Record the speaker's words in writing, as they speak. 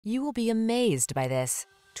You will be amazed by this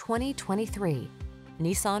 2023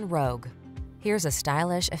 Nissan Rogue. Here's a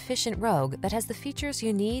stylish, efficient Rogue that has the features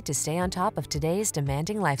you need to stay on top of today's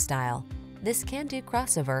demanding lifestyle. This can-do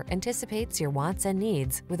crossover anticipates your wants and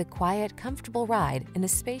needs with a quiet, comfortable ride in a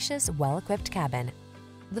spacious, well-equipped cabin.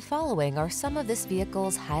 The following are some of this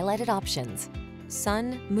vehicle's highlighted options: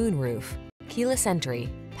 sun, moonroof, keyless entry,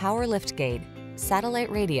 power liftgate, satellite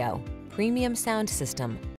radio, premium sound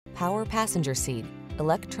system, power passenger seat,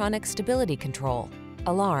 electronic stability control,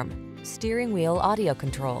 alarm, steering wheel audio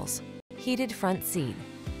controls, heated front seat.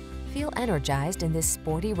 Feel energized in this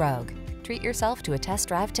sporty Rogue. Treat yourself to a test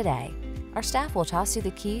drive today. Our staff will toss you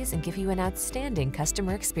the keys and give you an outstanding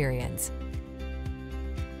customer experience.